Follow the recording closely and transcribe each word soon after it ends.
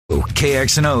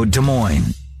KXNO Des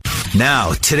Moines.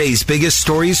 Now, today's biggest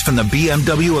stories from the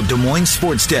BMW of Des Moines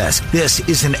Sports Desk. This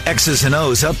is an X's and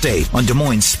O's update on Des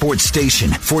Moines Sports Station,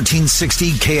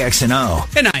 1460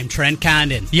 KXNO. And I'm Trent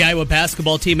Condon. The Iowa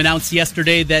basketball team announced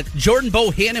yesterday that Jordan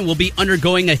Bohannon will be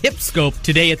undergoing a hip scope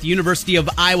today at the University of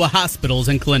Iowa hospitals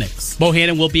and clinics.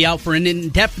 Bohannon will be out for an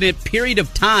indefinite period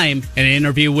of time. In an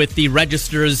interview with the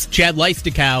Register's Chad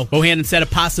Leistikow, Bohannon said a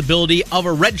possibility of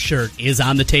a red shirt is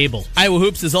on the table. Iowa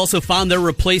Hoops has also found their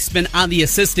replacement on the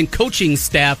assistant coaching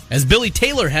staff, as Billy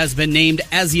Taylor has been named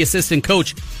as the assistant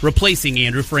coach, replacing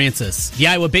Andrew Francis. The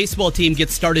Iowa baseball team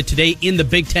gets started today in the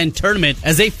Big Ten tournament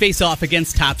as they face off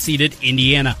against top-seeded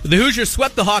Indiana. The Hoosiers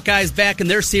swept the Hawkeyes back in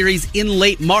their series in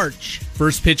late March.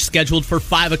 First pitch scheduled for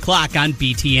 5 o'clock on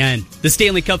BTN. The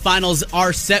Stanley Cup Finals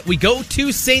are set. We go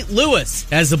to St. Louis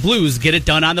as the Blues get it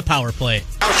done on the power play.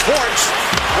 Now Schwartz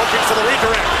looking for the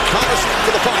redirect. Thomas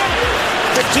to the puck.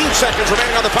 15 seconds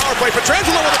remaining on the power play.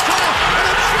 Pietrangelo with a draw.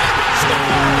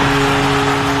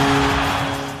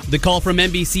 The call from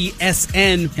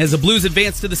NBCSN as the Blues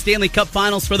advance to the Stanley Cup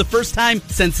Finals for the first time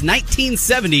since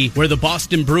 1970, where the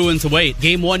Boston Bruins await.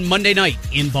 Game 1 Monday night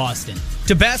in Boston.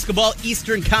 To basketball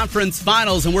Eastern Conference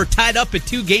Finals, and we're tied up at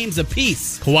 2 games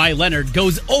apiece. Kawhi Leonard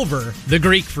goes over the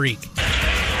Greek Freak.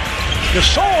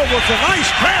 Gasol with a nice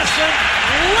pass,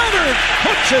 and Leonard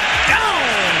puts it down.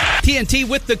 TNT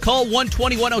with the call,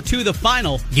 120-102 the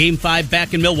final. Game 5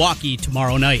 back in Milwaukee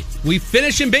tomorrow night. We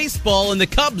finish in baseball, and the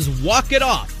Cubs walk it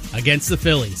off against the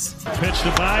Phillies. Pitch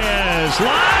to Baez.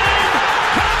 Line!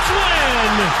 Cubs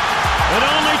win! It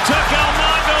only took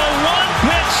Almonte one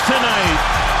pitch tonight.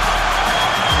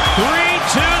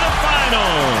 3-2 the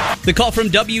final. The call from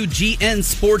WGN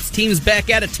Sports, teams back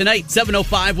at it tonight.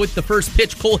 7:05 with the first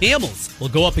pitch. Cole Hamels will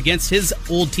go up against his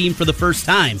old team for the first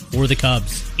time for the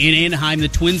Cubs. In Anaheim, the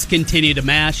Twins continue to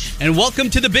mash. And welcome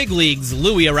to the big leagues,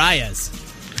 Luis Arias.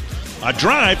 A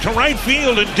drive to right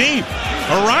field and deep.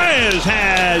 Arias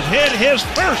has hit his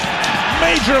first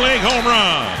major league home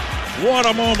run. What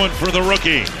a moment for the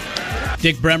rookie.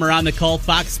 Dick Bremer on the call,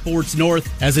 Fox Sports North,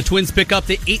 as the Twins pick up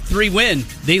the 8-3 win.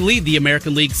 They lead the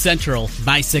American League Central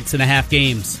by 6.5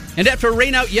 games. And after a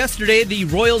rainout yesterday, the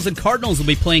Royals and Cardinals will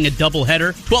be playing a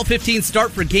doubleheader. 12:15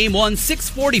 start for Game 1,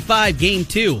 6:45 Game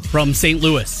 2 from St.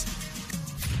 Louis.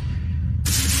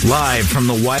 Live from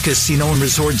the Y Casino and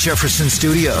Resort Jefferson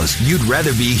Studios. You'd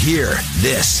rather be here.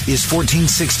 This is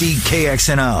 1460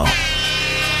 KXNO.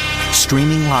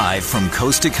 Streaming live from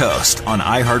coast to coast on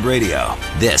iHeartRadio.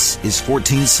 This is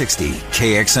 1460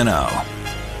 KXNO.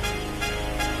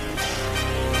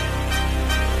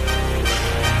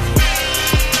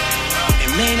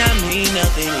 It may not mean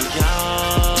nothing to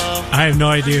y'all. I have no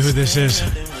idea who this is.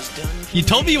 You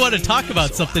told me you want to talk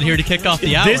about something here to kick off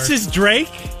the hour. This is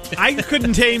Drake? I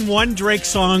couldn't name one Drake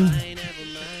song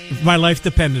if my life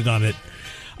depended on it.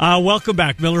 Welcome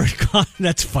back, Miller and Con.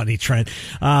 That's funny, Trent.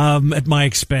 At my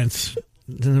expense.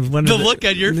 The look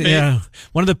on your face. Yeah,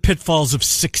 one of the pitfalls of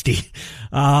 60.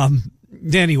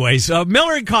 Anyways,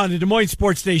 Miller and Con, Des Moines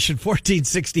Sports Station,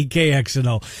 1460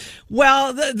 KXNO.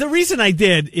 Well, the reason I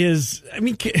did is, I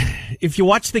mean, if you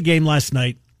watched the game last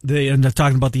night, and they're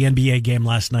talking about the NBA game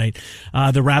last night,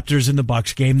 the Raptors and the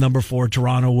Bucks game, number 4.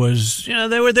 Toronto was,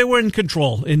 they were in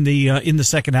control in the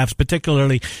second half,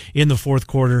 particularly in the fourth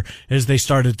quarter, as they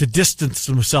started to distance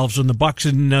themselves from the Bucks,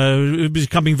 and it was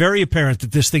becoming very apparent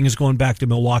that this thing is going back to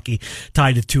Milwaukee,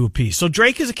 tied at 2 apiece. So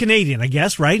Drake is a Canadian, I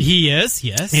guess, right? He is,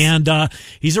 yes, and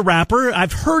he's a rapper.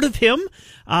 I've heard of him.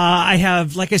 I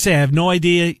have no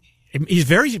idea. He's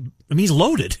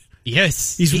loaded.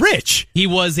 Yes, he's rich. He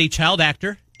was a child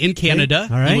actor in Canada.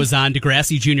 Okay. All right. He was on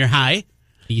Degrassi Junior High,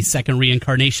 the second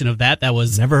reincarnation of that. That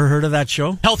was never heard of that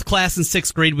show. Health class in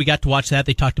 6th grade. We got to watch that.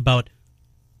 They talked about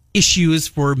issues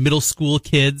for middle school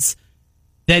kids.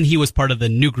 Then he was part of the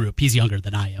new group. He's younger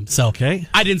than I am, so okay.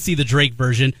 I didn't see the Drake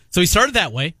version. So he started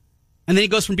that way, and then he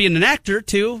goes from being an actor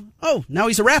to now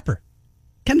he's a rapper.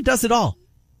 Kind of does it all.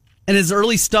 And his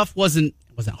early stuff wasn't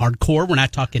hardcore. We're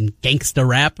not talking gangsta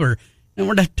rap and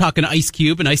we're not talking Ice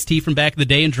Cube and Ice-T from back in the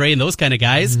day and Dre and those kind of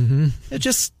guys. Mm-hmm. It's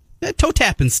just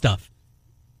toe-tapping stuff.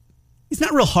 He's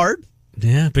not real hard.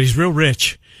 Yeah, but he's real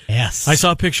rich. Yes. I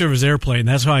saw a picture of his airplane.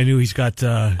 That's how I knew he's got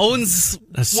owns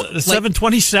a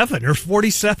 727 or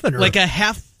 47. Or like a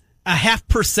half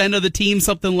 % of the team,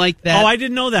 something like that. Oh, I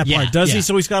didn't know that part. Does he?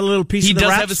 So he's got a little piece of the Raps? He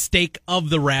does have a stake of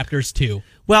the Raptors, too.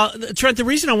 Well, Trent, the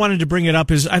reason I wanted to bring it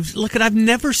up is I've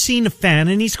never seen a fan,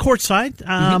 and he's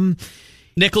courtside.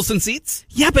 Nicholson seats?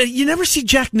 Yeah, but you never see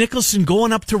Jack Nicholson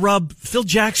going up to rub Phil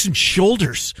Jackson's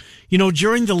shoulders,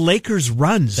 during the Lakers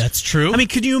runs. That's true. I mean,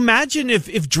 could you imagine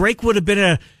if Drake would have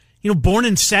been born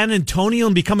in San Antonio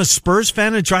and become a Spurs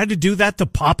fan and try to do that to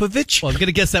Popovich? Well, I'm going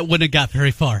to guess that wouldn't have got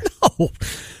very far. No.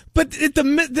 But at I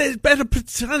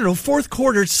don't know, fourth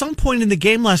quarter, at some point in the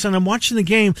game last night, I'm watching the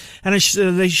game, and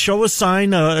they show a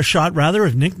shot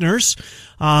of Nick Nurse.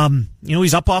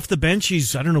 He's up off the bench.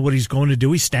 I don't know what he's going to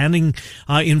do. He's standing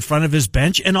in front of his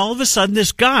bench, and all of a sudden,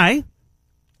 this guy,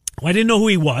 who I didn't know who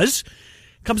he was,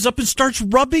 comes up and starts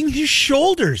rubbing his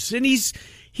shoulders, and he's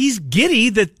giddy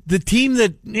that the team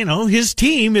that, his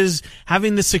team is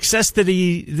having the success that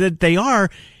they are,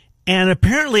 and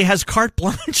apparently has carte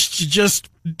blanche to just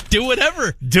do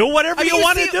whatever. You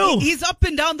want to do. He's up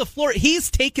and down the floor.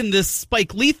 He's taken this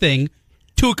Spike Lee thing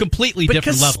to a completely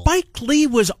different level. Because Spike Lee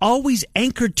was always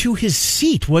anchored to his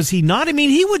seat, was he not? I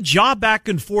mean, he would jog back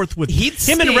and forth with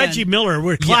him and Reggie Miller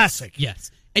were classic.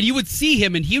 Yes. And you would see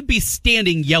him, and he would be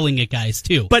standing yelling at guys,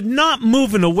 too. But not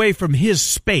moving away from his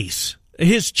space,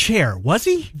 his chair, was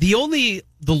he? The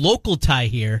local tie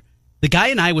here, the guy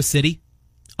in Iowa City.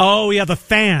 Oh, yeah, the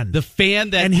fan. The fan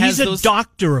that and has he's a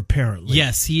doctor, apparently.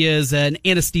 Yes, he is an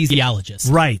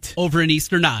anesthesiologist. Right. Over in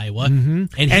eastern Iowa. Mm-hmm.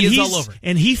 And he's all over.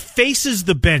 And he faces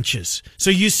the benches.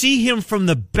 So you see him from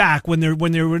the back when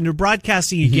they're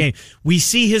broadcasting a game. We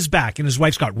see his back, and his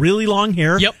wife's got really long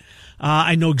hair. Yep.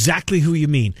 I know exactly who you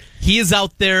mean. He is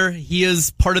out there. He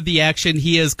is part of the action.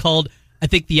 He is called, I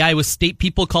think the Iowa State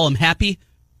people call him Happy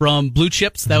from Blue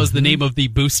Chips. That was the name of the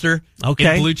booster in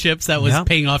Blue Chips. That was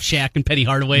paying off Shaq and Penny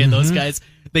Hardaway and those guys.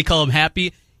 They call him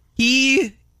Happy.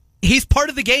 He's part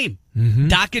of the game.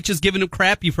 Dockich has given him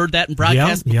crap. You've heard that in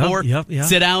broadcast before. Yep.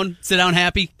 Sit down,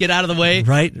 Happy. Get out of the way.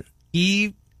 Right.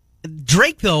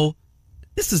 Drake, though,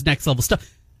 this is next level stuff.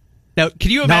 Now,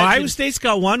 can you imagine? Now, Iowa State's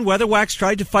got one. Weatherwax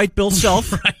tried to fight Bill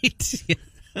Self. Right.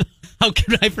 How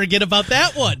can I forget about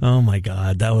that one? Oh, my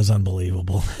God. That was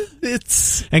unbelievable.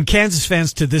 And Kansas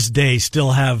fans to this day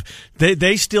still have,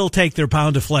 they still take their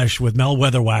pound of flesh with Mel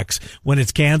Weatherwax when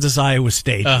it's Kansas, Iowa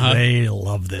State. They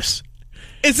love this.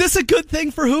 Is this a good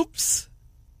thing for hoops?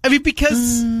 I mean,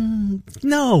 because...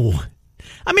 no.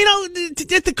 I mean,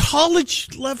 at the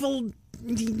college level...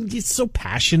 He's so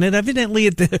passionate. Evidently,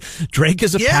 Drake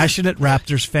is a passionate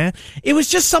Raptors fan. It was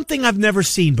just something I've never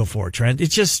seen before, Trent. You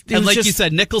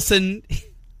said, Nicholson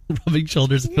rubbing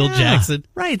shoulders with Phil Jackson.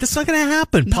 Right. That's not going to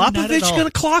happen. No, Popovich going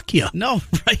to clock you. No,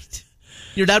 right.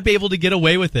 You're not be able to get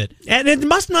away with it. And it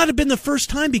must not have been the first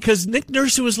time because Nick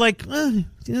Nurse was like,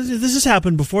 this has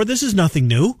happened before. This is nothing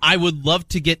new. I would love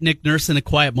to get Nick Nurse in a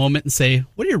quiet moment and say,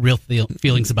 what are your real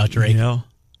feelings about Drake? Now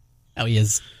he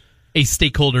is a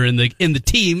stakeholder in the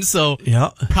team, so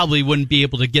probably wouldn't be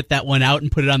able to get that one out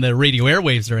and put it on the radio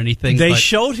airwaves or anything. They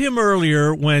showed him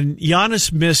earlier when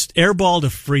Giannis airballed a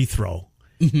free throw.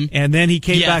 And then he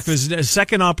came back. It was a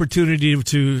second opportunity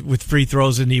with free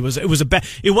throws, and it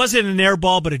wasn't an air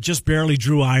ball, but it just barely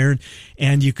drew iron.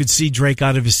 And you could see Drake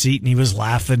out of his seat, and he was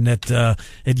laughing at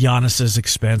Giannis's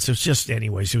expense. It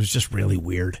was just really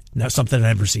weird. Not something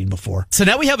I've never seen before. So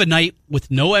now we have a night with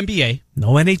no NBA,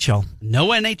 no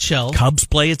NHL. Cubs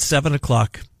play at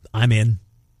 7:00. I'm in.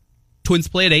 Twins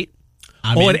play at 8.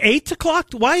 At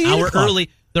 8:00? Why 8 hour o'clock?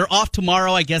 Early? They're off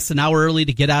tomorrow, I guess, an hour early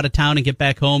to get out of town and get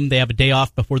back home. They have a day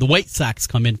off before the White Sox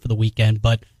come in for the weekend,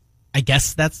 but I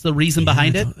guess that's the reason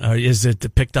behind it. Is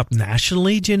it picked up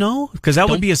nationally, do you know? Because that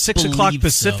would be a 6:00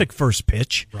 Pacific first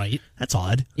pitch. Right. That's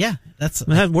odd. Yeah.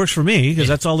 That works for me because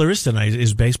that's all there is tonight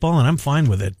is baseball, and I'm fine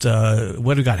with it.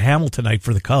 What do we got? Hamilton tonight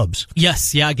for the Cubs.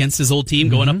 Yes, against his old team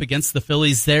going up against the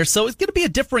Phillies there. So it's going to be a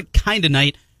different kind of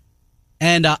night.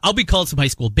 And I'll be calling some high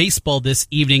school baseball this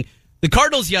evening. The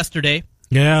Cardinals yesterday...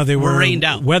 Yeah, they were rained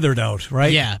out. Weathered out,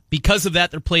 right? Yeah, because of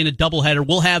that, they're playing a doubleheader.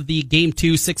 We'll have the Game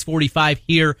 2, 6:45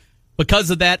 here.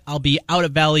 Because of that, I'll be out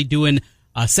at Valley doing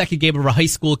a second game of our high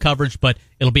school coverage, but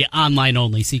it'll be online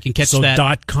only, so you can catch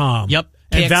that. .com. Yep.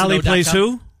 And Valley plays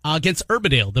who? Against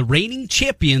Urbandale, the reigning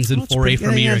champions in 4A from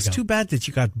a year ago. It's too bad that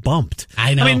you got bumped.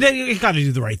 I know. I mean, you got to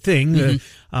do the right thing.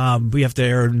 We have to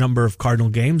air a number of Cardinal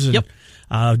games. And,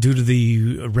 due to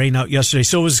the rain out yesterday.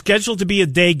 So it was scheduled to be a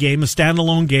day game, a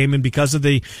standalone game, and because of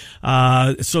the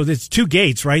so it's two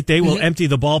gates, right? They will empty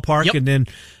the ballpark, and then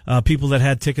people that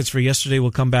had tickets for yesterday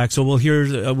will come back. So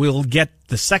we'll get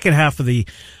the second half of the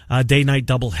day-night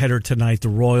doubleheader tonight, the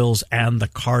Royals and the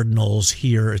Cardinals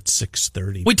here at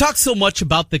 6:30. We talked so much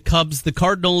about the Cubs. The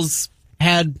Cardinals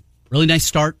had a really nice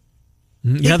start.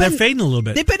 They're fading a little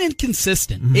bit. They've been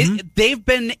inconsistent. They've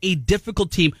been a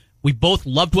difficult team. We both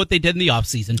loved what they did in the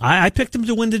offseason. I picked them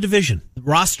to win the division.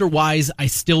 Roster-wise, I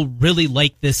still really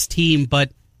like this team,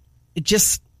 but it's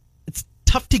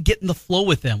tough to get in the flow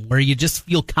with them where you just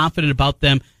feel confident about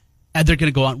them and they're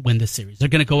going to go out and win this series. They're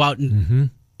going to go out and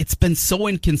it's been so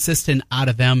inconsistent out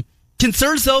of them.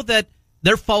 Concerns, though, that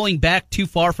they're falling back too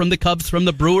far from the Cubs, from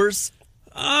the Brewers?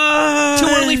 Too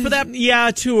early for that?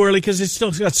 Yeah, too early because it's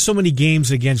still got so many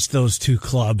games against those two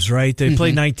clubs, right? They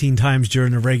play 19 times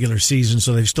during the regular season,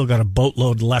 so they've still got a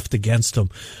boatload left against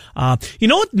them. You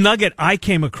know what nugget I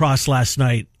came across last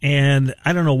night, and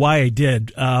I don't know why I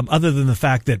did, other than the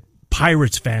fact that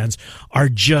Pirates fans are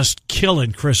just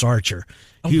killing Chris Archer.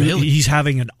 Oh, really? He's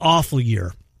having an awful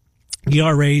year.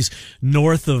 ERA's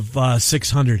north of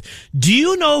 600. Do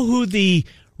you know who the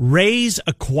Rays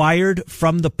acquired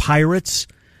from the Pirates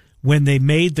when they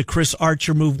made the Chris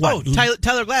Archer move? What? Oh,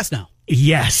 Tyler Glasnow.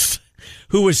 Yes.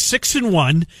 Who was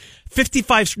 6-1,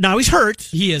 55. Now he's hurt.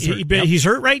 He is hurt. He's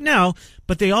hurt right now,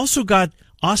 but they also got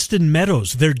Austin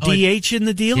Meadows, their DH in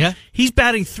the deal. Yeah. He's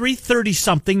batting .330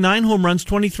 something, 9 home runs,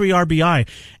 23 RBI.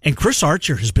 And Chris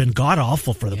Archer has been god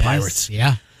awful for the Pirates.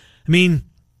 Yeah. I mean,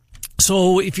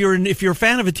 so if you're a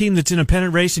fan of a team that's in a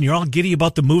pennant race and you're all giddy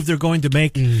about the move they're going to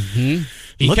make,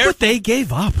 look what they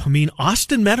gave up. I mean,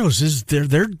 Austin Meadows is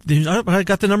I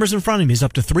got the numbers in front of him. He's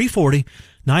up to .340,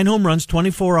 9 home runs,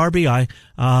 24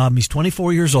 RBI. He's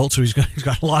 24 years old, so he's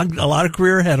got a lot of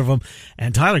career ahead of him.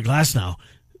 And Tyler Glasnow,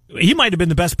 he might have been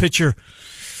the best pitcher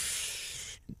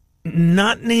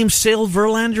not named Sale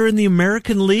Verlander in the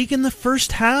American League in the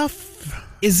first half.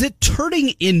 Is it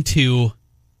turning into...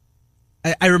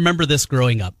 I remember this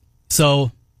growing up.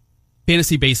 So,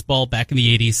 fantasy baseball back in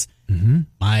the 80s.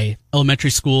 My elementary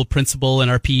school principal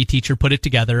and our PE teacher put it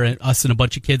together, and us and a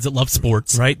bunch of kids that love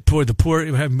sports. Right. You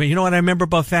know what I remember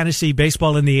about fantasy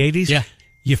baseball in the 80s? Yeah.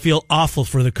 You feel awful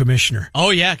for the commissioner. Oh,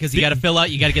 yeah, because you got to fill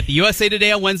out. You got to get the USA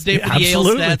Today on Wednesday for the AL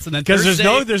stats. And then because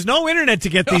there's no internet to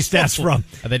get these stats from.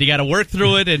 And then you got to work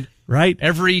through it. And right.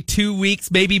 Every 2 weeks,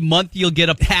 maybe month, you'll get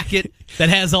a packet that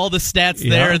has all the stats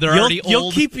there. They're already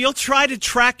old. You'll try to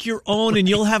track your own, and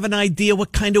you'll have an idea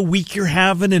what kind of week you're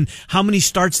having and how many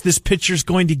starts this pitcher's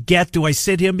going to get. Do I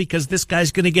sit him because this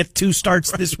guy's going to get 2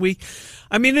 starts this week?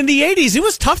 I mean, in the 80s, it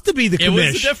was tough to be the commish.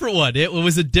 It was a different one. It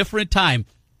was a different time.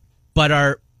 But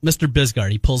our Mr.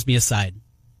 Bisgard, he pulls me aside,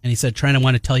 and he said, Trent, I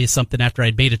want to tell you something after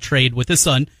I'd made a trade with his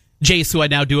son, Jace, who I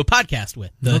now do a podcast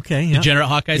with, the Degenerate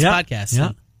Hawkeyes podcast.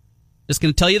 Yeah. Just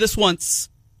going to tell you this once,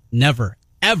 never,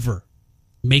 ever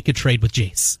make a trade with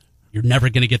Jace. You're never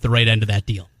going to get the right end of that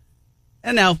deal.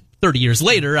 And now, 30 years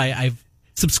later, I've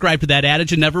subscribed to that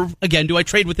adage, and never again do I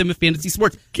trade with him in fantasy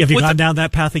sports. Have you gone down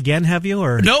that path again, have you?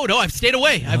 Or No, I've stayed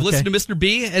away. I've listened to Mr.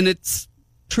 B, and it's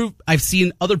true. I've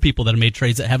seen other people that have made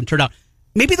trades that haven't turned out.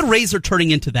 Maybe the Rays are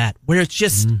turning into that, where it's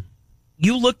just,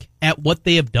 you look at what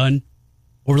they have done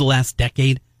over the last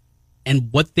decade and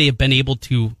what they have been able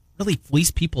to really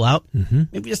fleece people out.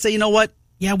 Maybe just say, you know what?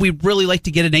 Yeah, we'd really like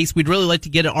to get an ace. We'd really like to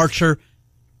get an Archer.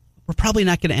 We're probably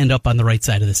not going to end up on the right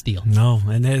side of this deal. No,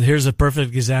 and here's a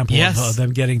perfect example of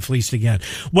them getting fleeced again.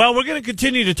 Well, we're going to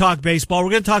continue to talk baseball.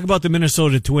 We're going to talk about the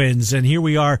Minnesota Twins, and here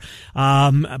we are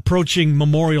approaching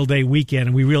Memorial Day weekend,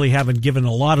 and we really haven't given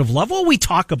a lot of love. Well, we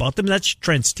talk about them. That's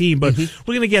Trent's team, but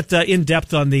we're going to get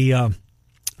in-depth on the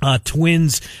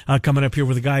Twins coming up here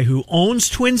with a guy who owns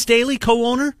Twins Daily,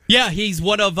 co-owner. Yeah, he's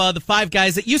one of the 5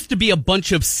 guys. It used to be a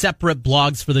bunch of separate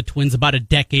blogs for the Twins about a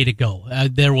decade ago.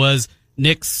 There was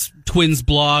Nick's Twins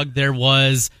blog. There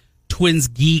was Twins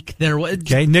Geek. There was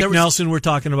Nelson we're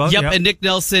talking about. Yep, and Nick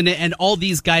Nelson, and all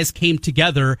these guys came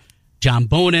together. John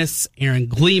Bonus, Aaron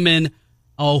Gleeman.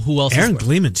 Oh, who else? Aaron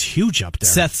Gleeman's huge up there.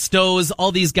 Seth Stowe.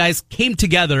 All these guys came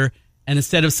together, and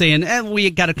instead of saying, we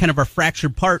got a kind of a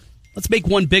fractured part, let's make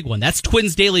one big one. That's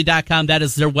twinsdaily.com. That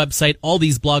is their website. All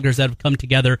these bloggers that have come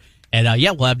together. And,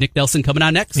 we'll have Nick Nelson coming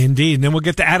on next. Indeed. And then we'll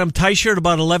get to Adam Teicher at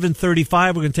about 11:35.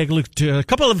 We're going to take a look at a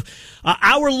couple of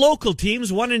our local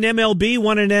teams, one in MLB,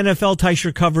 one in NFL.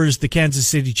 Teicher covers the Kansas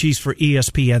City Chiefs for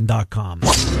ESPN.com.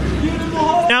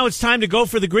 Now it's time to go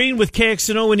for the green with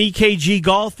KXNO and EKG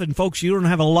Golf. And, folks, you don't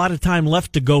have a lot of time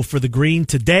left to go for the green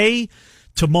today,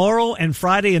 tomorrow, and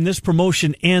Friday, and this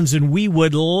promotion ends, and we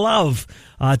would love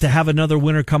to have another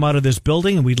winner come out of this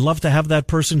building, and we'd love to have that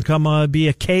person come be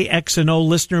a KXNO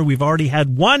listener. We've already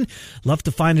had one. Love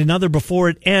to find another before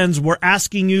it ends. We're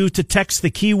asking you to text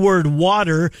the keyword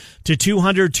water to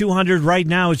 200-200 right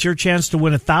now. It's your chance to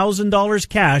win $1,000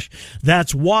 cash.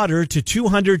 That's water to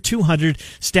 200-200.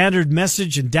 Standard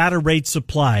message and data rate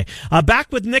supply.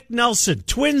 Back with Nick Nelson.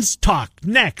 Twins Talk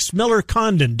next. Miller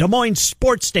Condon, Des Moines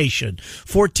Sports Station,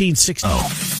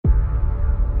 1460.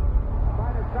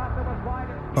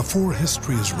 Before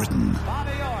history is written,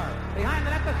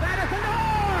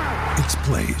 it's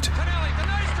played.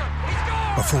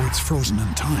 Before it's frozen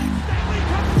in time,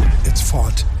 it's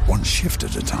fought one shift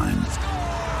at a time.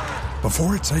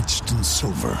 Before it's etched in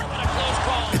silver,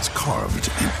 it's carved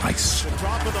in ice.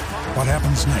 What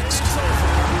happens next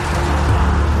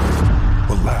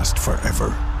will last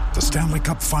forever. The Stanley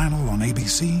Cup Final on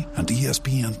ABC and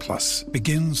ESPN Plus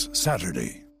begins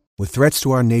Saturday. With threats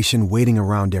to our nation waiting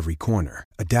around every corner,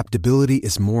 adaptability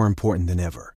is more important than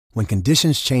ever. When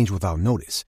conditions change without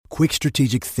notice, quick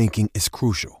strategic thinking is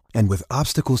crucial. And with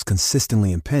obstacles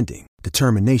consistently impending,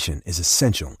 determination is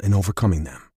essential in overcoming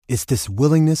them. It's this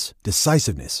willingness,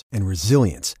 decisiveness, and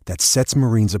resilience that sets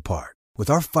Marines apart. With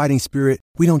our fighting spirit,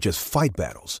 we don't just fight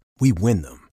battles, we win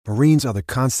them. Marines are the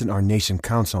constant our nation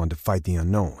counts on to fight the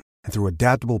unknown. And through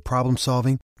adaptable problem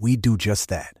solving, we do just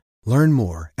that. Learn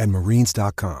more at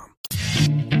marines.com.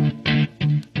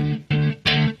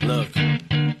 Look.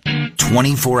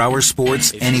 24-hour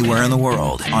sports anywhere in the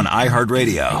world on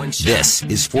iHeartRadio. This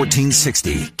is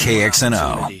 1460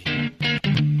 KXNO.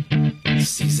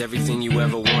 Sees everything you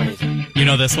ever wanted. You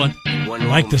know this one? I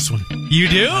like this one. You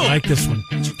do? I like this one.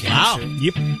 Wow.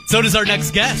 Yep. So does our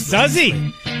next guest. Does he?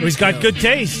 He's got good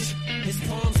taste.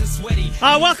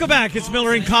 Welcome back. It's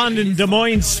Miller and Condon, Des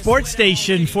Moines Sports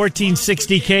Station,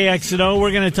 1460 KXNO.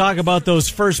 We're going to talk about those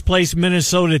first-place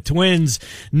Minnesota Twins.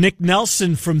 Nick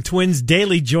Nelson from Twins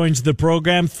Daily joins the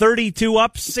program. 32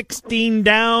 up, 16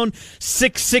 down,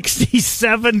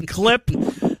 667 clip.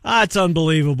 It's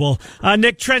unbelievable.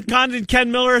 Nick, Trent Condon,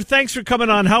 Ken Miller, thanks for coming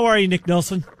on. How are you, Nick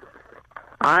Nelson?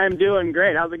 I'm doing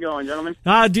great. How's it going, gentlemen?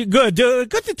 Good.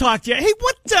 Good to talk to you. Hey,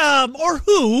 what or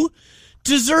who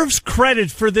deserves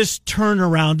credit for this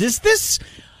turnaround? Is this,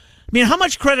 how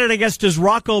much credit, I guess, does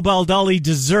Rocco Baldelli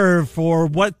deserve for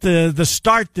what the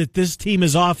start that this team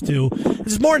is off to?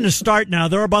 It's more than a start now.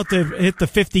 They're about to hit the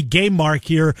 50-game mark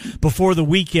here before the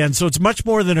weekend, so it's much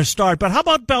more than a start. But how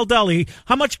about Baldelli?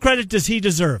 How much credit does he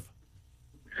deserve?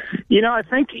 I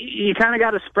think you kind of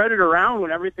got to spread it around when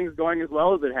everything's going as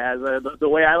well as it has. The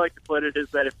way I like to put it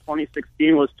is that if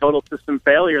 2016 was total system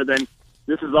failure, then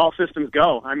this is all systems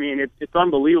go. It's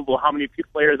unbelievable how many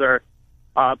players are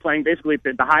playing basically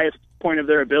at the highest point of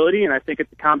their ability, and I think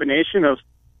it's a combination of,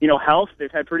 health.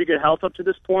 They've had pretty good health up to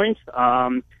this point,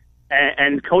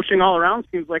 and coaching all around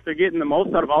seems like they're getting the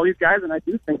most out of all these guys, and I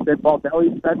do think that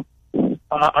Baldelli set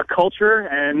a culture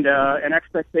and an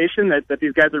expectation that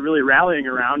these guys are really rallying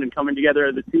around and coming together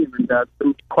as a team, and it's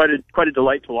been quite a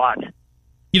delight to watch.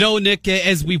 Nick,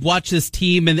 as we've watched this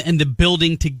team and the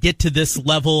building to get to this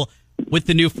level with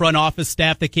the new front office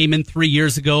staff that came in 3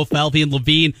 years ago, Falvey and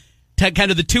Levine,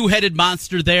 kind of the two-headed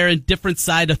monster there and different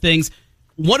side of things.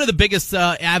 One of the biggest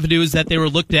avenues that they were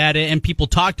looked at and people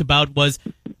talked about was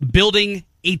building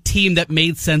a team that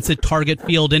made sense at Target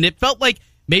Field. And it felt like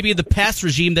maybe the past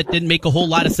regime that didn't make a whole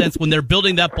lot of sense when they're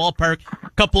building that ballpark. A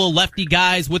couple of lefty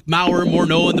guys with Maurer and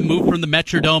Morneau and the move from the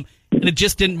Metrodome, and it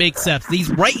just didn't make sense.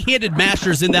 These right-handed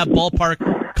mashers in that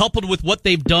ballpark, coupled with what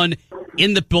they've done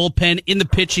in the bullpen, in the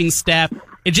pitching staff,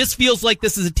 it just feels like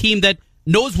this is a team that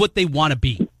knows what they want to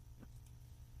be.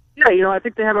 Yeah, I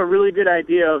think they have a really good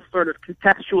idea of sort of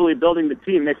contextually building the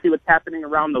team. They see what's happening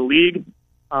around the league.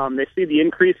 They see the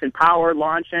increase in power,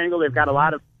 launch angle. They've got a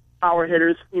lot of power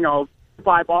hitters,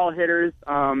 fly ball hitters,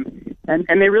 and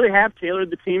they really have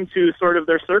tailored the team to sort of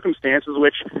their circumstances,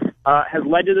 which has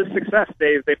led to this success.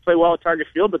 They play well at Target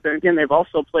Field, but then again, they've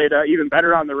also played even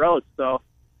better on the road. So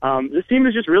this team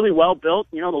is just really well built.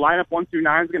 The lineup 1 through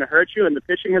 9 is going to hurt you, and the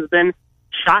pitching has been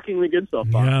shockingly good so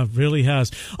far. Yeah, it really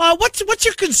has. What's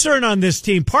your concern on this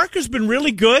team? Parker's been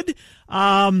really good,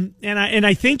 and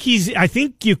I think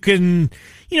you can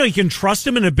trust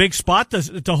him in a big spot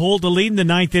to hold the lead in the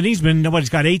ninth inning. He's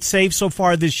got 8 saves so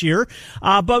far this year.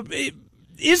 But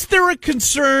is there a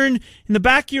concern in the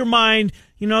back of your mind?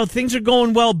 Things are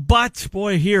going well, but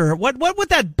boy, here, what would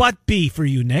that but be for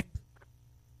you, Nick?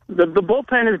 The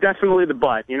bullpen is definitely the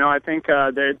but. I think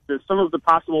there's some of the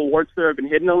possible warts there have been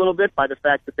hidden a little bit by the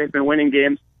fact that they've been winning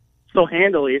games so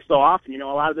handily, so often. A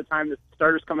lot of the time the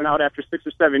starter's coming out after 6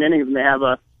 or 7 innings and they have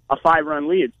a 5-run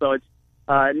lead. So it's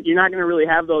you're not going to really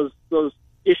have those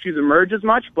issues emerge as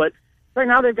much. But right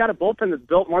now they've got a bullpen that's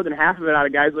built more than half of it out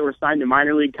of guys that were signed to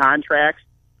minor league contracts.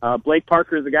 Blake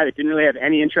Parker is a guy that didn't really have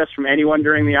any interest from anyone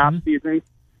during the offseason.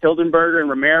 Hildenberger and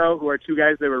Romero, who are 2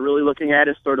 guys they were really looking at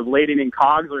as sort of late inning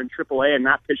cogs or in AAA and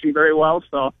not pitching very well.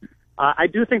 So I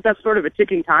do think that's sort of a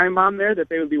ticking time bomb there that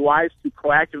they would be wise to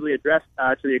proactively address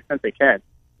to the extent they can.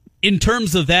 In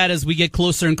terms of that, as we get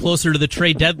closer and closer to the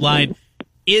trade deadline,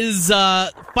 is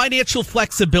financial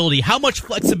flexibility. How much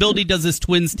flexibility does this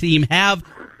Twins team have?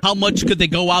 How much could they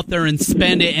go out there and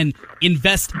spend it and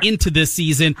invest into this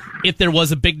season if there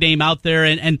was a big name out there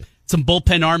and some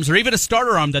bullpen arms or even a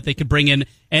starter arm that they could bring in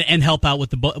and help out with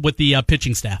the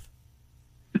pitching staff?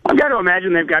 I've got to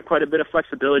imagine they've got quite a bit of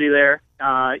flexibility there.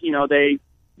 They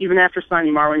even after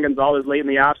signing Marwin Gonzalez late in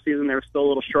the offseason, they were still a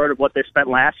little short of what they spent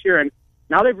last year, and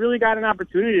now they've really got an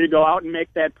opportunity to go out and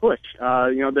make that push.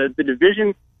 The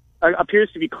division appears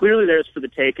to be clearly theirs for the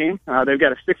taking. They've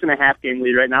got a 6.5 game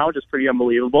lead right now, which is pretty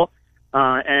unbelievable.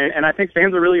 And I think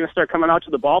fans are really going to start coming out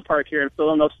to the ballpark here and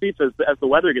filling those seats as the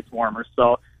weather gets warmer.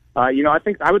 So, I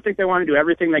would think they want to do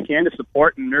everything they can to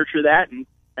support and nurture that and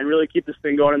really keep this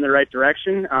thing going in the right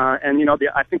direction. I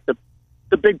think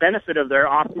the big benefit of their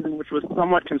offseason, which was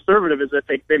somewhat conservative, is that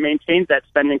they maintained that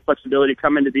spending flexibility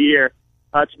come into the year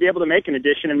to be able to make an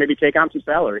addition and maybe take on some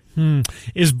salary.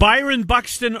 Is Byron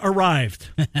Buxton arrived?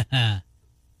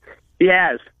 He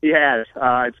has.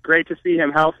 It's great to see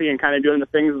him healthy and kind of doing the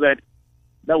things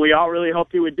that we all really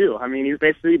hoped he would do. I mean, he's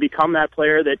basically become that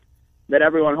player that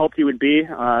everyone hoped he would be.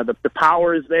 The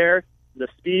power is there, the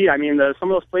speed. I mean, some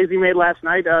of those plays he made last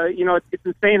night, it's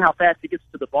insane how fast he gets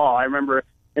to the ball. I remember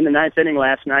in the 9th inning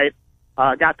last night,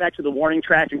 got back to the warning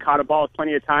track and caught a ball with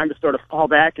plenty of time to sort of fall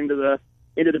back into the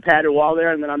padded wall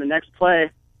there, and then on the next play,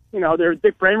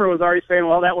 Dick Bramer was already saying,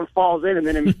 well, that one falls in, and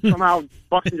then somehow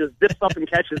Buxton just dips up and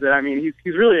catches it. I mean,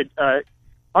 he's really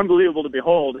unbelievable to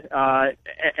behold,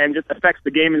 and just affects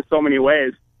the game in so many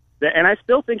ways. And I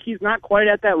still think he's not quite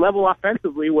at that level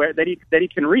offensively that he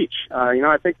can reach.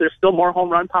 I think there's still more home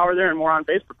run power there and more on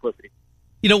base proclivity.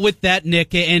 With that,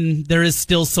 Nick, and there is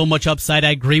still so much upside. I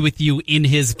agree with you in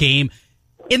his game.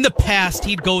 In the past,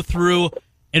 he'd go through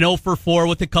an 0 for 4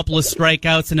 with a couple of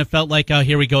strikeouts, and it felt like, oh,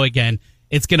 here we go again.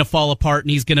 It's going to fall apart,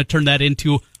 and he's going to turn that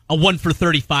into a 1 for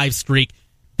 35 streak.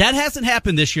 That hasn't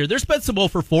happened this year. There's been some 0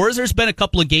 for 4s. There's been a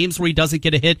couple of games where he doesn't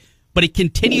get a hit, but he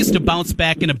continues to bounce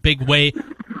back in a big way.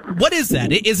 What is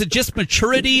that? Is it just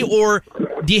maturity, or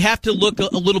do you have to look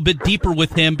a little bit deeper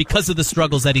with him because of the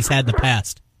struggles that he's had in the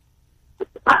past?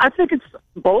 I think it's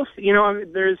both.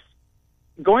 There's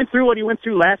going through what he went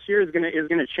through last year is going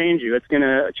to change you. It's going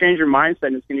to change your mindset,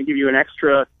 and it's going to give you an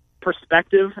extra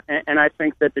perspective. And I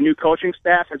think that the new coaching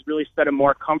staff has really set a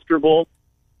more comfortable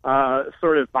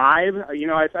sort of vibe.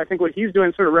 I think what he's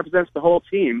doing sort of represents the whole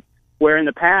team. Where in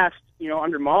the past,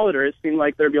 under Molitor, it seemed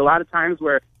like there'd be a lot of times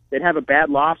where they'd have a bad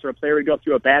loss or a player would go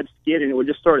through a bad skid, and it would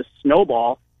just sort of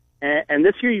snowball. And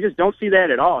this year, you just don't see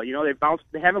that at all.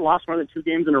 They haven't lost more than 2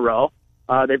 games in a row.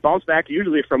 They bounce back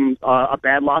usually from a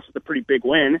bad loss with a pretty big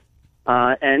win.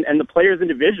 And the players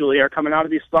individually are coming out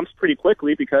of these slumps pretty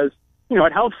quickly because,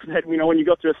 it helps that, when you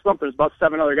go through a slump, there's about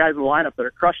 7 other guys in the lineup that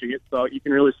are crushing it, so you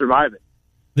can really survive it.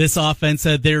 This offense,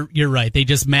 you're right. They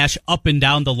just mash up and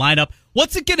down the lineup.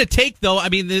 What's it going to take, though? I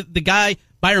mean, the guy,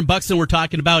 Byron Buxton, we're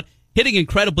talking about, hitting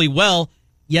incredibly well,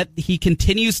 yet he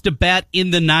continues to bat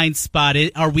in the 9th spot.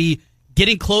 Are we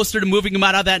getting closer to moving him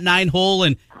out of that 9 hole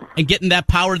and getting that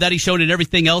power that he's shown and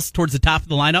everything else towards the top of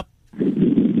the lineup?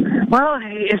 Well,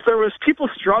 if there was people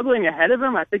struggling ahead of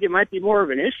him, I think it might be more of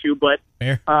an issue. But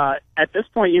at this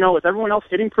point, with everyone else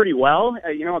hitting pretty well,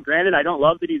 granted, I don't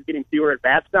love that he's getting fewer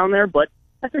at-bats down there, but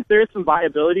I think there is some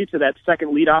viability to that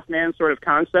second leadoff man sort of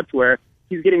concept where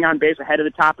he's getting on base ahead of the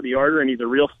top of the order, and he's a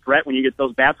real threat when you get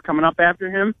those bats coming up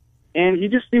after him. And he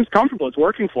just seems comfortable. It's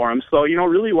working for him. So,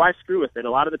 really, why screw with it?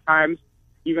 A lot of the times,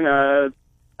 even a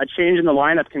change in the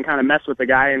lineup can kind of mess with the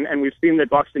guy, and we've seen that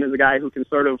Buxton is a guy who can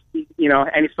sort of,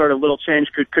 any sort of little change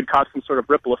could cause some sort of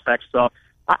ripple effect. So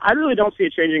I really don't see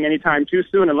it changing anytime too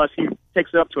soon unless he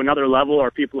takes it up to another level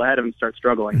or people ahead of him start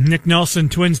struggling. Nick Nelson,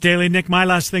 Twins Daily. Nick, my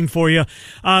last thing for you.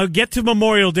 Get to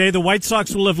Memorial Day. The White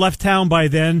Sox will have left town by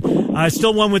then.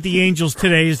 Still one with the Angels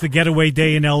today is the getaway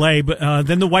day in L.A., but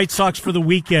then the White Sox for the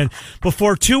weekend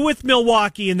before 2 with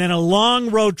Milwaukee and then a long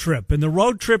road trip. And the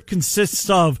road trip consists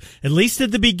of, at least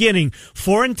at the beginning,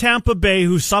 4 in Tampa Bay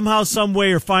who somehow, some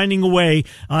way are finding a way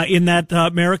in that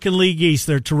American League East.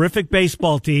 They're a terrific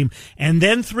baseball team. And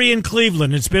then 3 in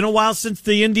Cleveland. It's been a while since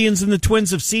the Indians and the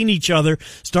Twins have seen each other,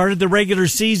 started the regular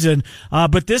season.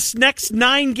 But this next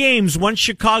 9 games, once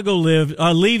Chicago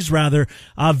leaves,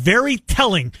 very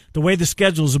telling the way the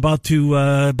schedule is about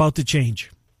to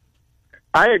change.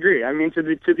 I agree. I mean, to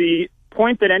the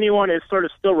point that anyone is sort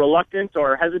of still reluctant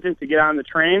or hesitant to get on the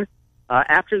train,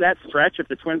 after that stretch, if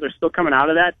the Twins are still coming out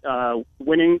of that,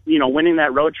 winning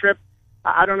that road trip,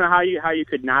 I don't know how you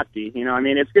could not be.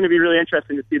 It's going to be really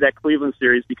interesting to see that Cleveland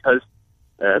series because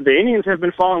the Indians have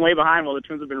been falling way behind while the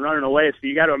Twins have been running away. So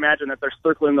you got to imagine that they're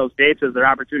circling those dates as their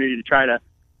opportunity to try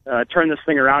to turn this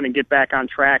thing around and get back on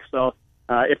track. So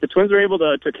if the Twins are able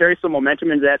to carry some momentum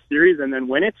into that series and then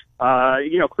win it,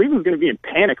 Cleveland's going to be in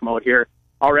panic mode here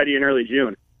already in early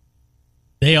June.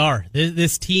 They are.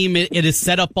 This team, it is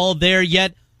set up all there,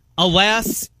 yet,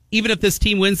 alas, even if this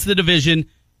team wins the division,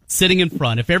 sitting in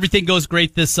front. If everything goes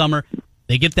great this summer,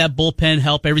 They get that bullpen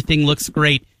help. Everything looks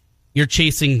great. You're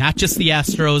chasing not just the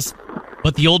Astros,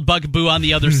 but the old bugaboo on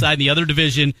the other side, the other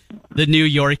division, the New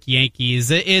York Yankees.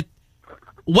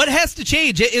 What has to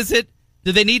change?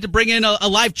 Do they need to bring in a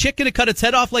live chicken to cut its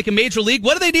head off like a major league?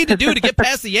 What do they need to do to get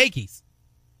past the Yankees?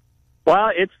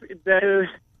 Well,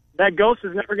 that ghost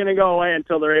is never going to go away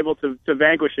until they're able to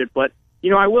vanquish it. But,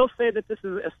 I will say that this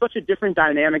is such a different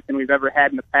dynamic than we've ever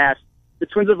had in the past. The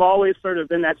Twins have always sort of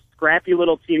been that scrappy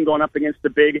little team going up against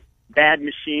the big, bad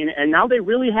machine, and now they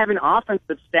really have an offense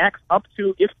that stacks up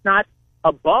to, if not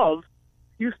above,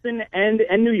 Houston and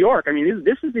New York. I mean,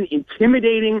 this is an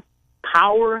intimidating,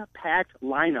 power-packed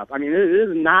lineup. I mean, this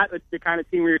is not the kind of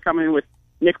team where you're coming in with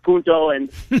Nick Punto and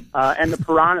the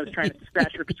Piranhas trying to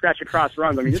scratch across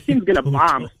runs. I mean, this team's going to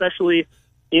bomb, especially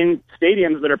in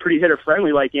stadiums that are pretty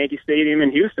hitter-friendly like Yankee Stadium in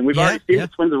Houston. We've already seen the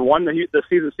Twins have won the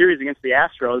season series against the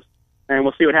Astros, and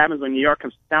we'll see what happens when New York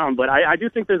comes to town. But I do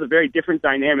think there's a very different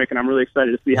dynamic, and I'm really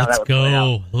excited to see how that would play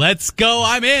out. Let's go.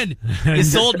 I'm in. You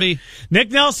sold me. Nick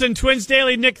Nelson, Twins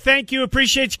Daily. Nick, thank you.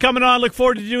 Appreciate you coming on. Look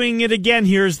forward to doing it again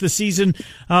here as the season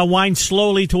winds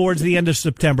slowly towards the end of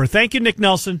September. Thank you, Nick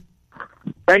Nelson.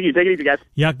 Thank you. Take it easy, guys.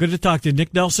 Yeah, good to talk to you.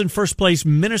 Nick Nelson, first place,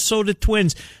 Minnesota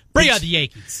Twins. Bring out the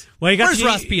Yankees. Well, where's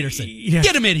Ross Peterson? Yeah.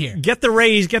 Get him in here. Get the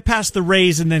Rays, get past the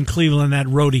Rays, and then Cleveland, that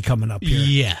roadie coming up here.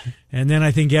 Yeah. And then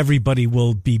I think everybody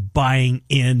will be buying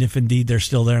in if indeed they're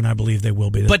still there, and I believe they will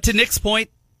be there. But to Nick's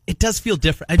point, it does feel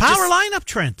different. Power lineup,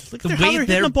 Trent. Look at the way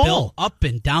they're the ball. built up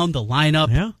and down the lineup.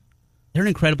 Yeah. They're an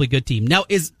incredibly good team. Now,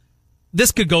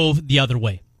 this could go the other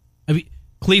way. I mean,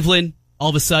 Cleveland, all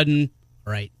of a sudden,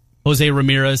 all right, Jose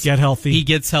Ramirez. Get healthy. He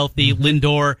gets healthy. Mm-hmm.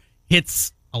 Lindor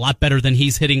hits a lot better than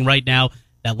he's hitting right now.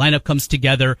 That lineup comes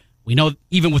together. We know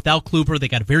even without Kluber, they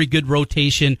got a very good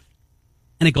rotation,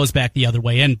 and it goes back the other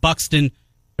way. And Buxton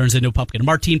turns into a pumpkin.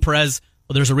 Martin Perez,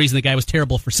 well, there's a reason the guy was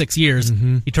terrible for 6 years.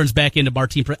 Mm-hmm. He turns back into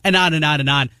Martin Perez, and on and on and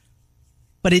on.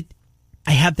 But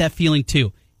I have that feeling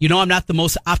too. I'm not the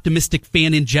most optimistic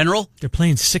fan in general. They're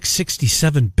playing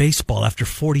 667 baseball after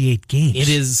 48 games. It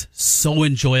is so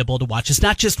enjoyable to watch. It's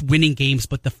not just winning games,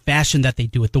 but the fashion that they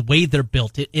do it, the way they're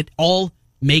built. It all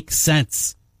makes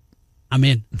sense. I'm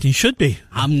in. You should be.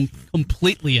 I'm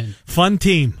completely in. Fun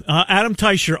team. Adam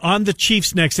Teicher on the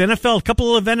Chiefs next. A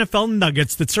couple of NFL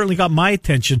nuggets that certainly got my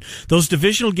attention. Those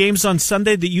divisional games on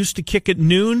Sunday that used to kick at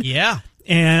noon. Yeah.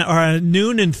 And are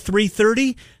noon and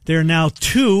 3:30. They're now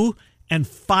 2 and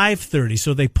 5:30.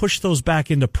 So they push those back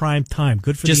into prime time.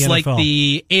 Good for the NFL. Just like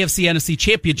the AFC NFC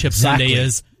Championship Sunday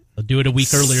is. They'll do it a week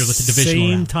earlier with the divisional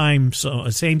round.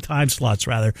 Same time slots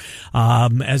rather,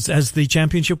 as the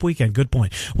championship weekend. Good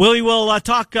point. Willie will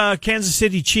talk Kansas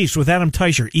City Chiefs with Adam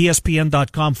Teicher,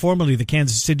 ESPN.com, formerly the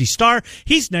Kansas City Star.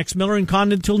 He's next. Miller and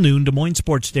Condon till noon. Des Moines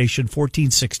Sports Station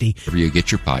 1460. Wherever you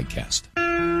get your podcast.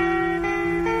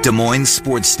 Des Moines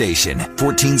Sports Station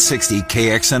 1460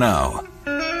 KXNO.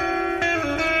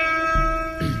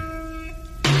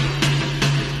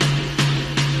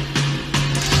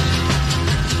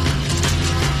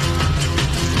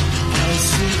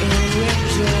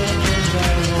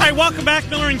 Welcome back,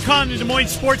 Miller and Condon, Des Moines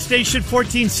Sports Station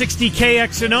 1460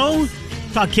 KXNO.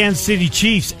 Talk Kansas City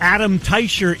Chiefs. Adam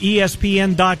Teicher,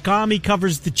 ESPN.com. He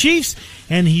covers the Chiefs,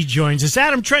 and he joins us.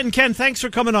 Adam, Trent, and Ken, thanks for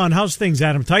coming on. How's things,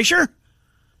 Adam Teicher?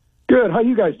 Good. How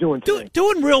you guys doing today?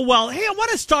 Doing real well. Hey, I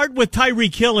want to start with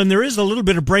Tyreek Hill, and there is a little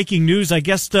bit of breaking news. I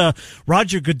guess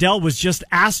Roger Goodell was just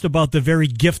asked about the very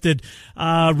gifted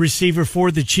receiver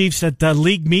for the Chiefs at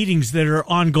league meetings that are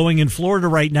ongoing in Florida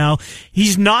right now.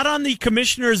 He's not on the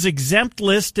commissioner's exempt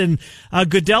list, and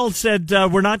Goodell said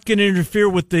we're not going to interfere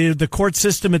with the court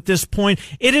system at this point.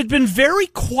 It had been very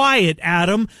quiet,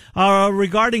 Adam,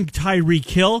 regarding Tyreek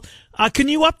Hill. Can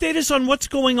you update us on what's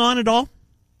going on at all?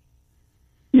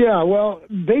 Yeah, well,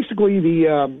 basically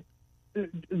the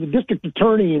district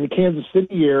attorney in the Kansas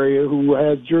City area, who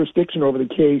has jurisdiction over the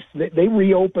case, they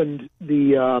reopened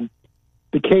the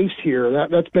case here.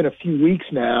 That's been a few weeks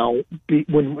now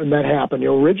when that happened.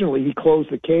 Originally, he closed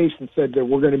the case and said there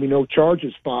were going to be no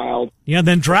charges filed. Yeah,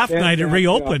 then draft night it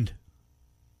reopened.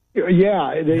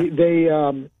 Yeah, they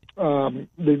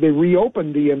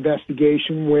reopened the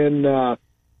investigation when.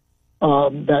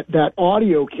 That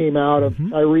audio came out of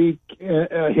Tyreek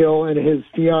Hill and his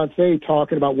fiancée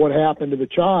talking about what happened to the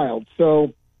child.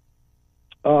 So,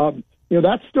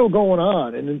 that's still going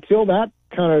on. And until that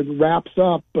kind of wraps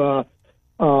up, I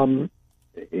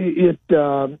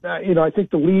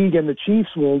think the league and the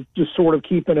Chiefs will just sort of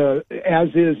keep in a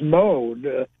as-is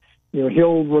mode.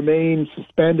 He'll remain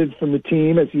suspended from the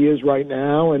team as he is right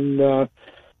now. And,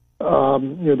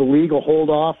 the league will hold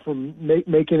off from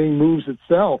making any moves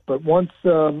itself. But once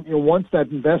that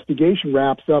investigation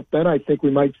wraps up, then I think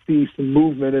we might see some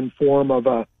movement in form of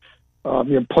a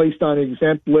placed on an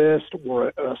exempt list or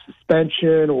a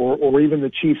suspension or even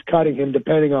the Chiefs cutting him,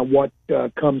 depending on what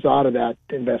comes out of that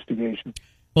investigation.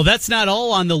 Well, that's not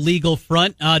all on the legal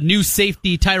front. New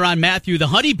safety Tyrann Mathieu, the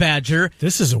Honey Badger.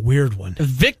 This is a weird one.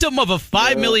 Victim of a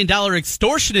 $5 million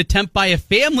extortion attempt by a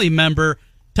family member.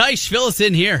 Tysh, fill us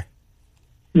in here.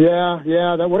 Yeah,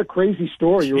 what a crazy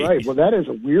story. You're right. Well, that is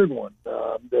a weird one.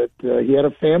 He had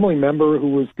a family member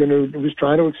who was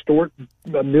trying to extort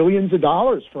millions of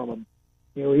dollars from him.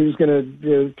 He was going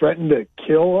to threaten to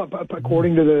kill,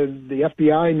 according to the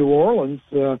FBI in New Orleans.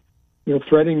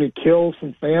 Threatening to kill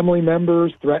some family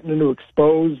members, threatening to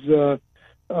expose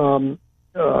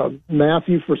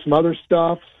Mathieu for some other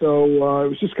stuff. So it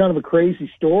was just kind of a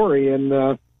crazy story, and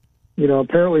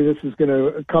apparently this is going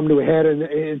to come to a head, and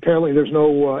apparently there's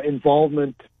no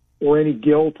involvement or any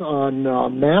guilt on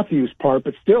Mathieu's part,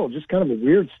 but still, just kind of a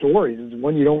weird story. It's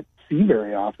one you don't see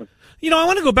very often. I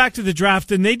want to go back to the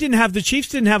draft, and the Chiefs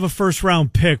didn't have a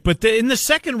first-round pick, but in the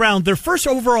second round, their first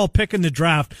overall pick in the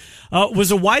draft was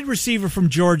a wide receiver from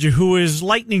Georgia who is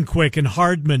lightning quick, and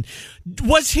Hardman.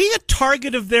 Was he a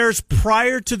target of theirs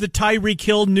prior to the Tyreek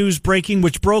Hill news breaking,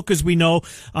 which broke, as we know,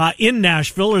 in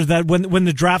Nashville, or that when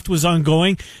the draft was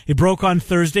ongoing? It broke on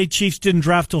Thursday. Chiefs didn't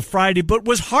draft till Friday, but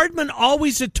was Hardman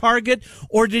always a target,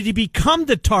 or did he become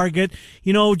the target,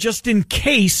 just in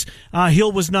case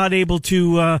Hill was not able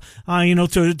to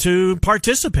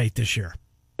participate this year?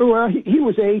 Well, he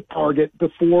was a target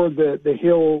before the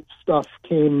Hill stuff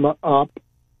came up.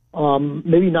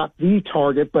 Maybe not the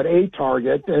target, but a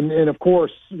target. And of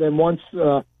course, then once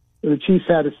the Chiefs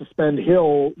had to suspend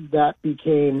Hill, that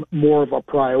became more of a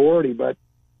priority. But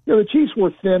the Chiefs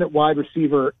were thin at wide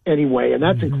receiver anyway, and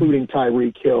that's including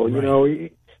Tyreek Hill.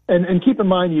 Right. And keep in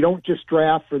mind, you don't just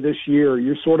draft for this year.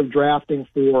 You're sort of drafting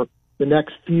for the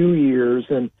next few years.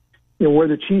 And where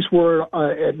the Chiefs were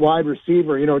at wide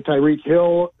receiver, Tyreek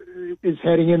Hill is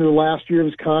heading into the last year of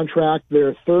his contract.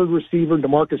 Their third receiver,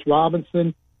 Demarcus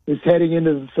Robinson, is heading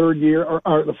into the third year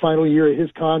or the final year of his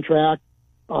contract.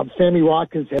 Sammy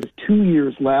Watkins has 2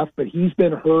 years left, but he's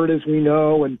been hurt, as we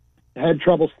know, and had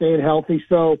trouble staying healthy.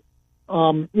 So,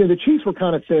 the Chiefs were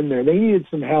kind of thin there. They needed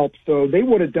some help, so they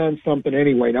would have done something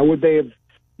anyway. Now, would they have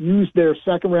used their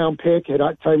second-round pick had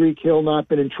Tyreek Hill not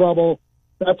been in trouble?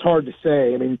 That's hard to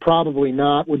say. I mean, probably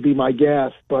not would be my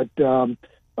guess, but they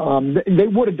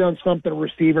would have done something at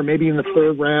receiver, maybe in the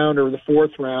third round or the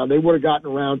fourth round. They would have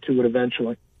gotten around to it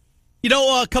eventually.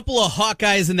 A couple of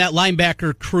Hawkeyes in that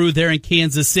linebacker crew there in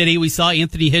Kansas City. We saw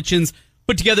Anthony Hitchens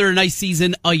put together a nice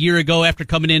season a year ago after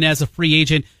coming in as a free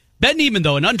agent. Ben Niemann,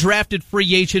 though, an undrafted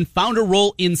free agent, found a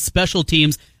role in special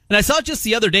teams. And I saw just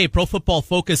the other day, Pro Football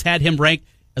Focus had him ranked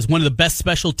as one of the best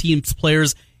special teams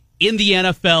players in the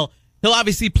NFL. He'll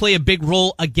obviously play a big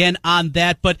role again on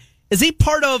that, but is he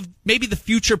part of maybe the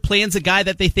future plans, a guy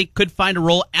that they think could find a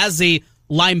role as a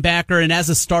linebacker and as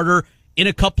a starter in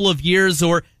a couple of years,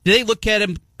 or do they look at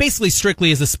him basically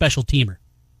strictly as a special teamer?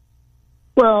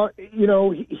 Well,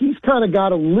 he's kind of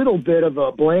got a little bit of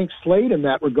a blank slate in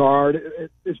that regard,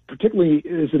 particularly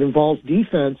as it involves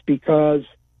defense, because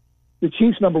the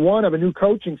Chiefs, number one, have a new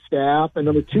coaching staff, and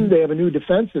number two, they have a new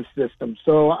defensive system.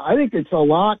 So I think it's a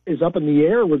lot is up in the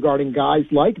air regarding guys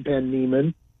like Ben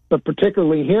Niemann, but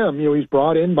particularly him. He's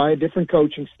brought in by a different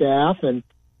coaching staff, and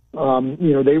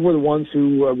they were the ones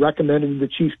who recommended the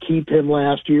Chiefs keep him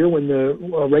last year when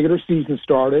the regular season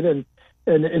started, and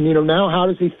now how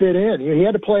does he fit in? He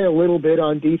had to play a little bit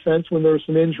on defense when there were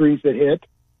some injuries that hit.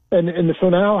 And so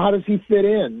now how does he fit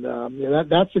in?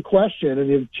 That's the question.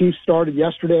 And the Chiefs started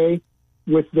yesterday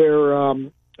with their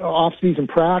off-season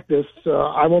practice.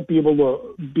 I won't be able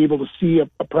to see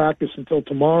a practice until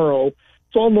tomorrow,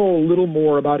 so I'll know a little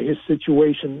more about his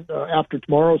situation after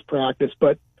tomorrow's practice.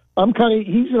 But he's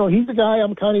the guy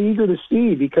I'm kind of eager to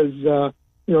see because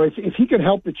if he can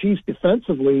help the Chiefs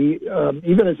defensively,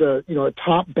 even as a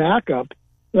top backup,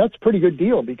 that's a pretty good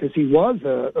deal because he was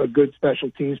a good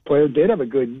special teams player, did have a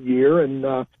good year, and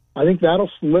I think that'll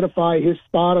solidify his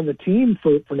spot on the team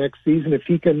for next season if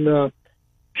he can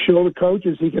show the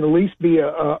coaches he can at least be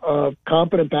a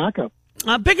competent backup.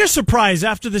 A bigger surprise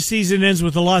after the season ends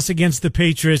with a loss against the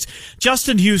Patriots.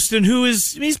 Justin Houston,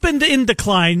 he's been in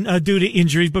decline due to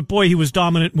injuries, but boy, he was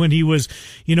dominant when he was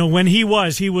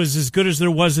as good as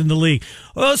there was in the league.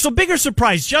 So bigger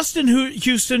surprise, Justin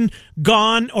Houston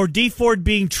gone or Dee Ford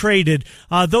being traded.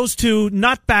 Those two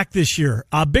not back this year.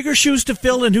 Bigger shoes to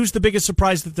fill, and who's the biggest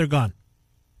surprise that they're gone?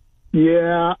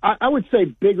 Yeah, I would say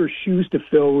bigger shoes to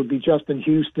fill would be Justin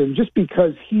Houston, just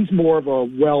because he's more of a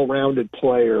well-rounded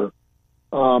player.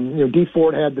 Dee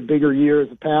Ford had the bigger year as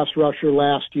a pass rusher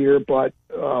last year, but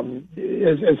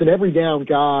as an every down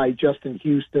guy, Justin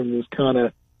Houston was kind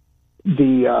of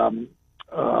the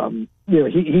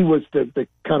he was the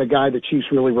kind of guy the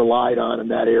Chiefs really relied on in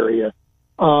that area.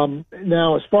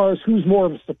 Now, as far as who's more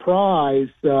of a surprise,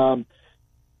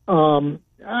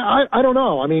 I don't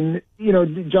know. I mean,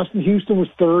 Justin Houston was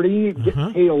 30,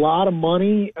 getting paid a lot of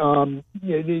money,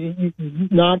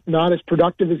 not as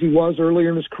productive as he was earlier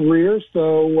in his career.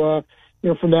 So,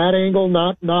 from that angle,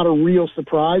 not a real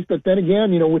surprise. But then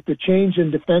again, with the change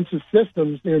in defensive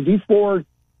systems, Dee Ford,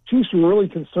 Chiefs were really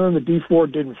concerned that Dee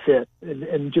Ford didn't fit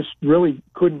and just really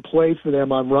couldn't play for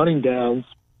them on running downs.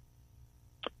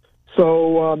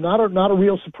 So, not a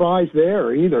real surprise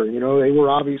there either. They were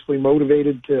obviously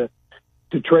motivated to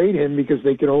trade him because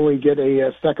they could only get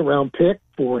a second round pick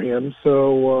for him.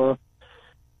 So,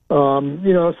 so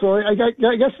I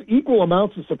guess equal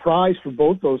amounts of surprise for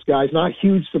both those guys. Not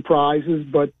huge surprises,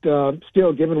 but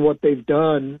still, given what they've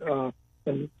done,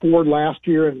 and Ford last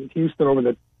year and Houston over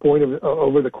the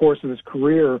course of his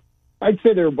career, I'd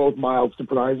say they were both mild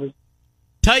surprises.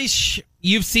 Teish,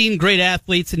 you've seen great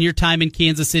athletes in your time in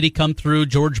Kansas City come through.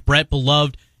 George Brett,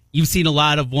 beloved. You've seen a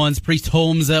lot of ones. Priest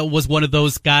Holmes was one of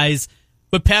those guys.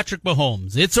 But Patrick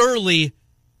Mahomes, it's early,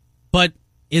 but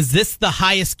is this the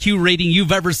highest Q rating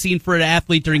you've ever seen for an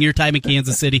athlete during your time in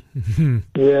Kansas City?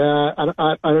 Yeah,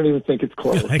 I don't even think it's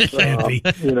close. It can't be.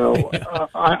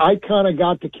 I kind of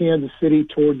got to Kansas City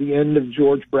toward the end of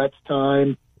George Brett's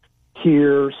time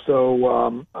here,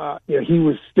 so he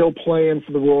was still playing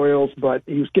for the Royals, but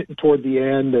he was getting toward the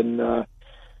end, and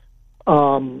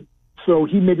so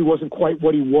he maybe wasn't quite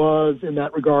what he was in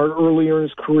that regard earlier in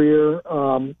his career.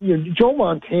 Joe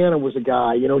Montana was a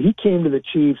guy. He came to the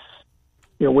Chiefs,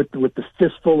 with the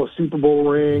fistful of Super Bowl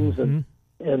rings, and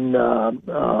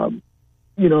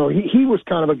he was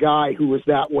kind of a guy who was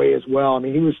that way as well. I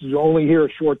mean, he was only here a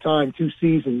short time, 2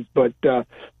 seasons, but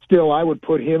still, I would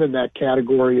put him in that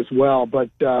category as well.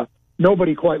 But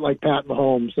nobody quite like Pat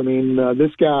Mahomes. I mean,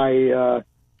 this guy.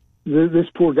 This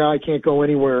poor guy can't go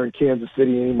anywhere in Kansas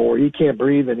City anymore. He can't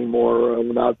breathe anymore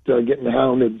without getting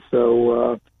hounded.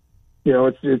 So,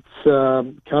 it's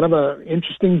kind of an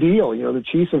interesting deal. The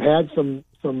Chiefs have had some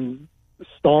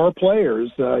star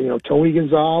players, Tony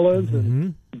Gonzalez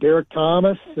and Derek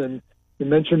Thomas, and you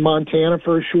mentioned Montana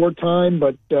for a short time,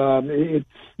 but they're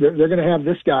going to have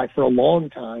this guy for a long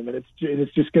time, and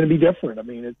it's just going to be different. I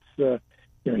mean, it's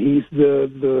he's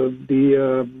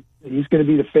he's going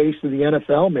to be the face of the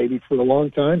NFL maybe for a long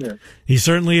time there. He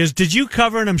certainly is. Did you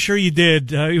cover, and I'm sure you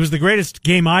did, it was the greatest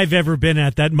game I've ever been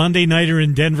at, that Monday nighter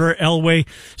in Denver. Elway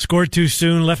scored too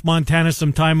soon, left Montana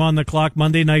some time on the clock.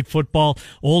 Monday Night Football,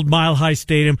 Old Mile High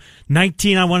Stadium.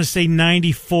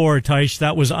 94, Teish.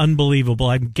 That was unbelievable.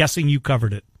 I'm guessing you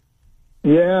covered it.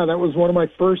 Yeah, that was one of my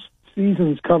first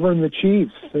seasons covering the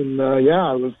Chiefs, and it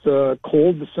was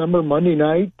cold December Monday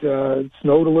night. It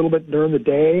snowed a little bit during the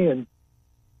day and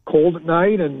cold at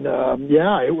night, and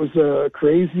it was a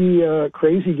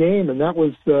crazy game, and that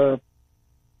was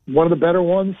one of the better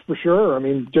ones for sure. I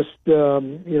mean, just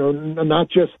not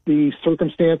just the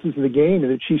circumstances of the game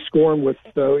and the Chiefs scoring with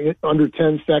under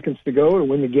 10 seconds to go to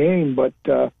win the game, but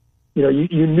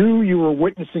you knew you were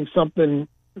witnessing something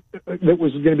that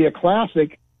was going to be a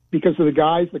classic because of the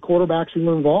guys, the quarterbacks who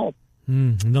were involved.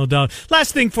 No doubt.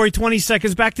 Last thing for you, 20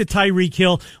 seconds, back to Tyreek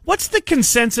Hill. What's the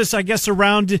consensus, I guess,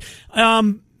 around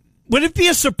would it be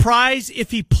a surprise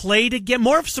if he played again?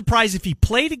 More of a surprise if he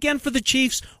played again for the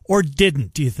Chiefs or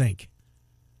didn't, do you think?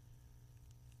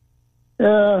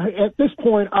 At this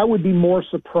point, I would be more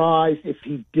surprised if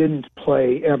he didn't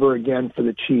play ever again for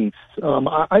the Chiefs.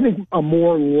 I think a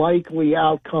more likely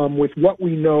outcome with what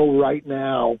we know right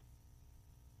now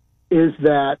is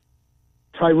that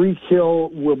Tyreek Hill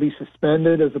will be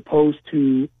suspended as opposed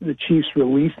to the Chiefs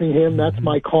releasing him. That's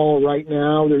my call right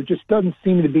now. There just doesn't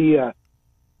seem to be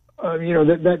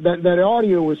that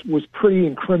audio was pretty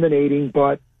incriminating,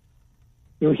 but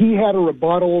he had a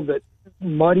rebuttal that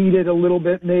muddied it a little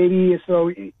bit maybe. So,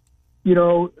 I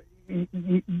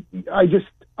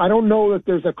don't know that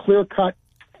there's a clear-cut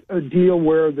deal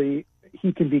where he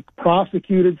can be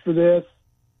prosecuted for this.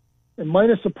 And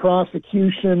minus a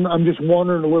prosecution, I'm just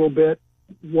wondering a little bit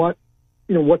what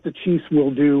the Chiefs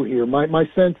will do here. My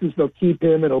sense is they'll keep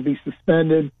him and he'll be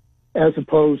suspended as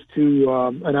opposed to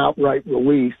an outright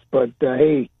release. But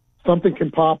hey, something can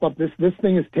pop up. This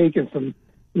thing has taken some.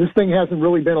 This thing hasn't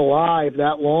really been alive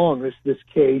that long. This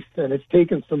case, and it's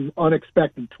taken some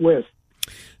unexpected twists.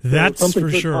 That's so something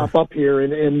for could sure. pop up here,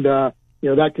 and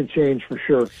that can change for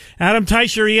sure. Adam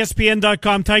Teicher,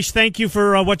 ESPN.com. Teich, thank you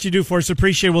for what you do for us.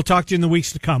 Appreciate it. We'll talk to you in the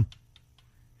weeks to come.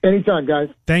 Anytime, guys.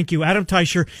 Thank you. Adam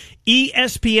Teicher,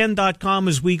 ESPN.com,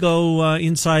 as we go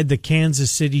inside the Kansas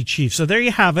City Chiefs. So there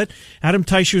you have it. Adam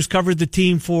Teicher, who's covered the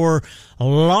team for a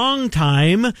long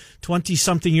time,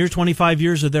 20-something years, 25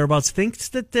 years or thereabouts, thinks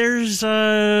that there's,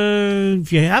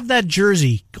 if you have that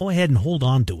jersey, go ahead and hold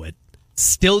on to it.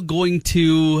 Still going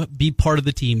to be part of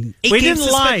the team. He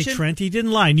didn't lie, Trent. He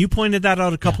didn't lie. And you pointed that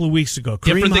out a couple of weeks ago.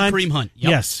 Different than Kareem Hunt. Yep.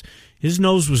 Yes. His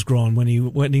nose was growing when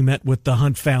he met with the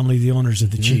Hunt family, the owners of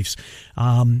the Chiefs.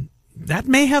 That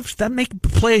may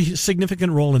play a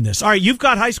significant role in this. All right, you've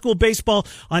got high school baseball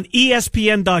on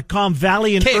ESPN.com,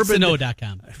 Valley and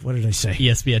KXNO.com. What did I say?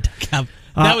 ESPN.com.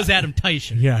 That was Adam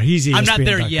Teicher. Yeah, he's ESPN.com. I'm not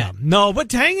there yet. No, but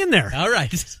hang in there. All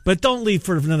right. But don't leave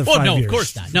for another 5 years. No, of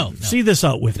course not. No. See this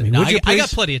out with me, would you please? I got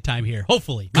plenty of time here,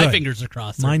 hopefully. Good. My fingers are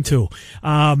crossed. Mine too.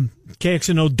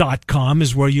 KXNO.com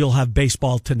is where you'll have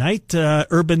baseball tonight.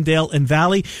 Urbandale and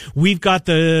Valley. We've got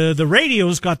the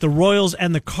radios, got the Royals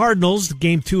and the Cardinals.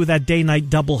 Game 2 of that day-night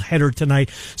doubleheader tonight,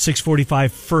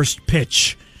 6:45 first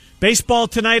pitch. Baseball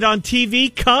tonight on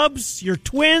TV. Cubs, your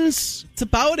Twins. That's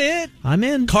about it. I'm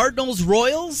in. Cardinals,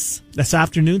 Royals. This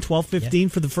afternoon,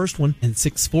 12:15 for the first one. And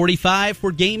 6:45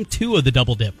 for Game 2 of the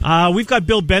Double Dip. We've got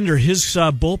Bill Bender. His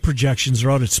bull projections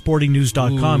are out at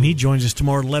sportingnews.com. He joins us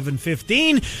tomorrow at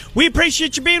 11:15. We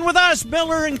appreciate you being with us,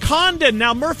 Miller and Condon.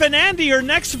 Now, Murph and Andy are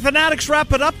next. Fanatics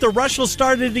wrap it up. The rush will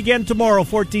start it again tomorrow,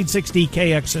 1460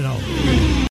 KXNO.